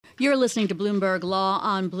You're listening to Bloomberg Law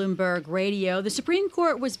on Bloomberg Radio. The Supreme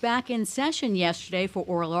Court was back in session yesterday for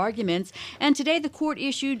oral arguments, and today the court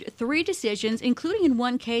issued 3 decisions, including in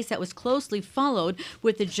one case that was closely followed,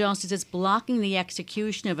 with the justices blocking the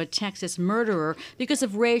execution of a Texas murderer because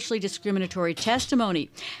of racially discriminatory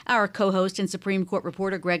testimony. Our co-host and Supreme Court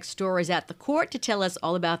reporter Greg Stohr is at the court to tell us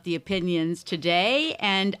all about the opinions today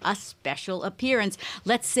and a special appearance.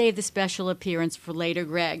 Let's save the special appearance for later,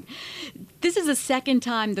 Greg. This is the second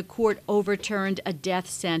time the court overturned a death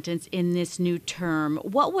sentence in this new term.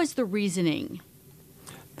 What was the reasoning?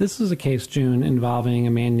 This is a case, June, involving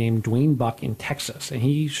a man named Dwayne Buck in Texas. And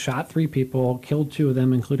he shot 3 people, killed 2 of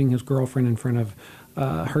them, including his girlfriend, in front of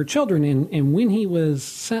her children. And when he was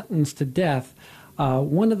sentenced to death,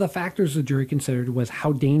 one of the factors the jury considered was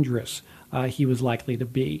how dangerous he was likely to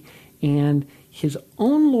be. And his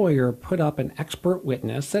own lawyer put up an expert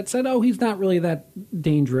witness that said, oh, he's not really that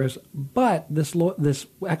dangerous. But this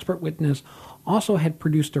expert witness also had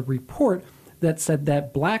produced a report that said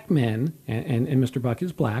that black men, and Mr. Buck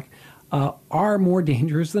is black, are more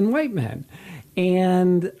dangerous than white men.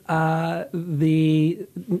 And the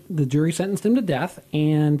jury sentenced him to death,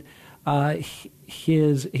 and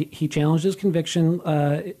he challenged his conviction,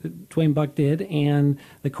 Dwayne Buck did, and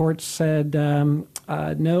the court said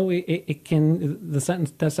no,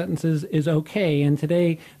 the death sentence is okay. And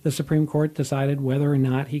today the Supreme Court decided whether or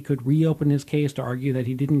not he could reopen his case to argue that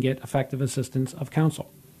he didn't get effective assistance of counsel.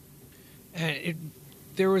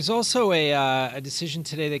 There was also a decision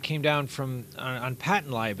today that came down on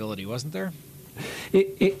patent liability, wasn't there?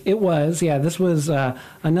 It was, yeah. This was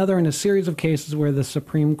another in a series of cases where the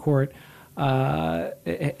Supreme Court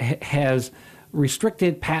has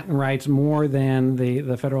restricted patent rights more than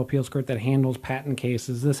the Federal Appeals Court that handles patent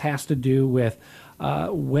cases. This has to do with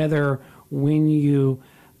whether when you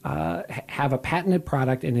have a patented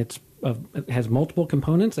product and it has multiple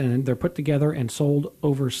components and they're put together and sold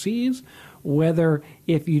overseas, whether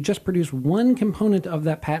if you just produce one component of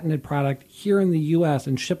that patented product here in the U.S.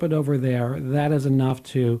 and ship it over there, that is enough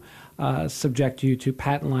to subject you to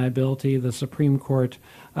patent liability. The Supreme Court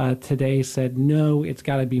today said, no, it's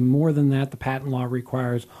got to be more than that. The patent law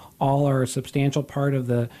requires all or a substantial part of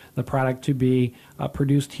the product to be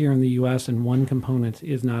produced here in the U.S., and one component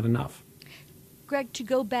is not enough. Greg, to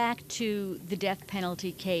go back to the death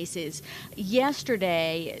penalty cases,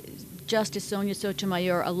 yesterday Justice Sonia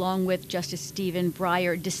Sotomayor, along with Justice Stephen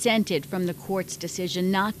Breyer, dissented from the court's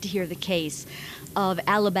decision not to hear the case of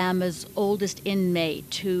Alabama's oldest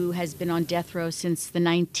inmate who has been on death row since the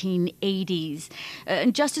 1980s.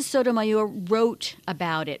 And Justice Sotomayor wrote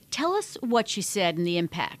about it. Tell us what she said and the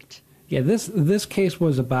impact. Yeah, this case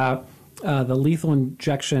was about the lethal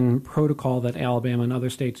injection protocol that Alabama and other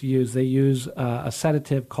states use. They use a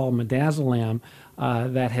sedative called midazolam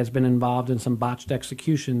that has been involved in some botched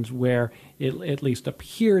executions where it at least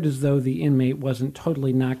appeared as though the inmate wasn't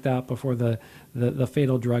totally knocked out before the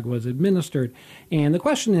fatal drug was administered. And the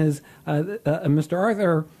question is, Mr.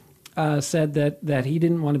 Arthur said that he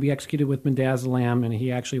didn't want to be executed with midazolam, and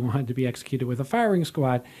he actually wanted to be executed with a firing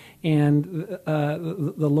squad. And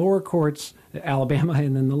the lower courts, Alabama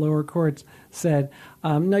and then the lower courts, said,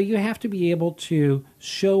 no, you have to be able to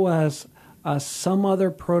show us some other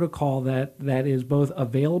protocol that is both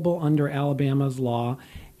available under Alabama's law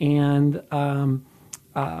and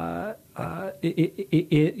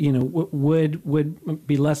would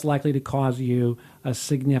be less likely to cause you a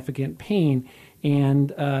significant pain.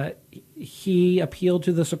 And he appealed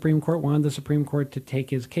to the Supreme Court, wanted the Supreme Court to take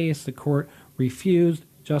his case. The court refused.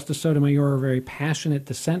 Justice Sotomayor, a very passionate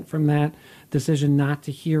dissent from that decision not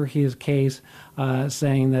to hear his case,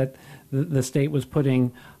 saying that the state was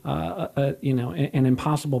putting an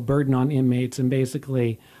impossible burden on inmates and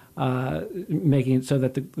basically making it so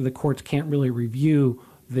that the courts can't really review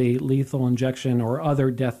the lethal injection or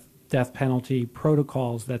other death penalty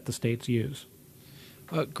protocols that the states use.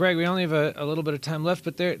 Greg, we only have a little bit of time left,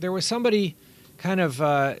 but there was somebody kind of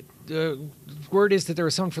the word is that there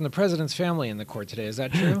was someone from the president's family in the court today. Is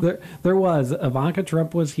that true? There was. Ivanka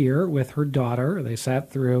Trump was here with her daughter. They sat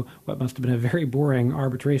through what must have been a very boring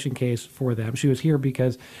arbitration case for them. She was here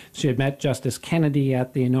because she had met Justice Kennedy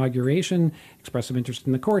at the inauguration, expressed some interest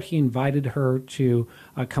in the court. He invited her to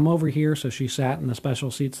come over here, so she sat in the special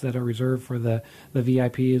seats that are reserved for the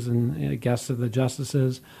VIPs and guests of the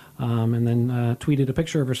justices, and then tweeted a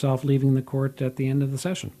picture of herself leaving the court at the end of the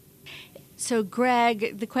session. So,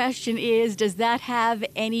 Greg, the question is, does that have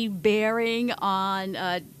any bearing on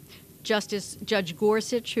Judge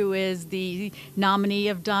Gorsuch, who is the nominee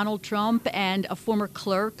of Donald Trump and a former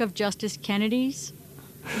clerk of Justice Kennedy's?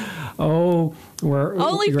 Oh,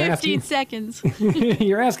 Only you're 15 seconds.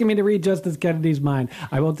 You're asking me to read Justice Kennedy's mind.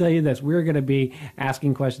 I will tell you this. We're going to be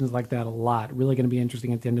asking questions like that a lot. Really going to be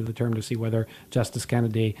interesting at the end of the term to see whether Justice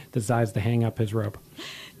Kennedy decides to hang up his rope.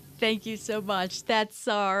 Thank you so much. That's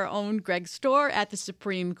our own Greg Stohr at the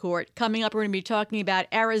Supreme Court. Coming up, we're going to be talking about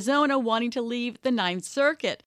Arizona wanting to leave the Ninth Circuit.